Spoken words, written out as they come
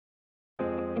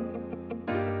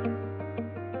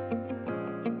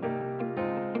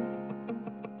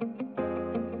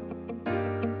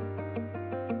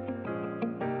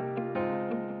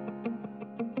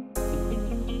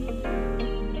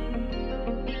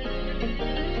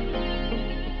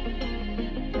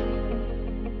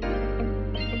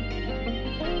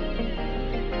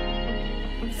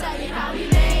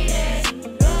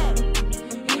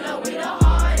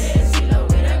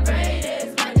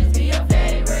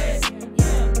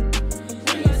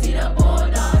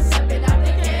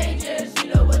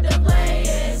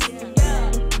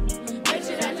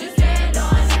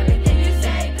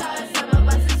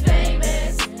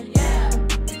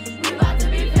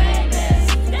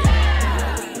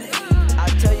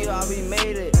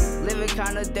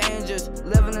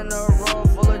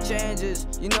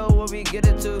bitches, you know what we get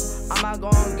into. I'm not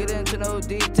gonna get into no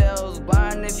details.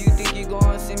 Blind if you think you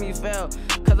gonna see me fail,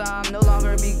 cause I'm no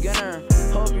longer a beginner.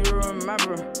 Hope you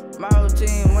remember, my whole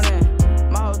team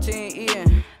winning, my whole team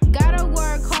eating. Gotta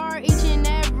work hard each and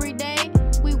every day.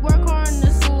 We work hard in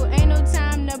the school, ain't no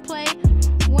time to play.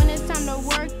 When it's time to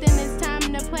work, then it's time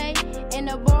to play. And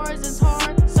the bars is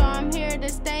hard, so I'm here to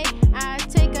stay. I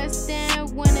take a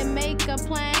stand when I make a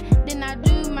plan. Then I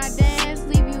do my dance,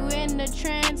 leave you in the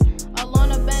trance. Along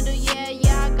the bundle,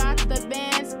 yeah, I got the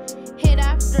bands. Hit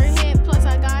after hit, plus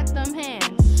I got them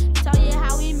hands. Tell you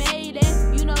how we made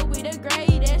it, you know we the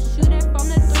greatest. Shooting from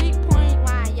the 3-point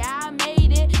line, yeah, I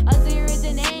made it. A 0 is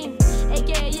the name,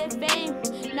 aka your fame.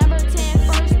 Number 10,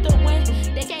 first to win,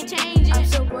 they can't change it. I'm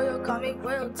so royal, call me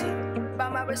royalty. By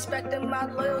my respect and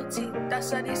my loyalty,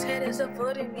 that's why these haters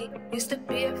avoiding me. Used to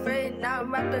be afraid, now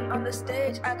I'm rapping on the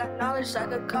stage. I got knowledge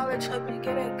like a college, hope you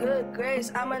getting good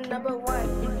grades. I'm a number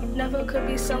 1, never could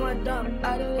be someone dumb.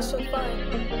 I do this for fun,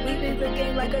 we beat the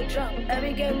game like a drum.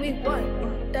 Every game we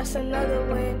won, that's another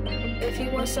win. If you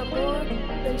want some more,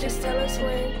 then just tell us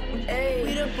when. Hey,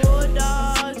 We the Bulldogs.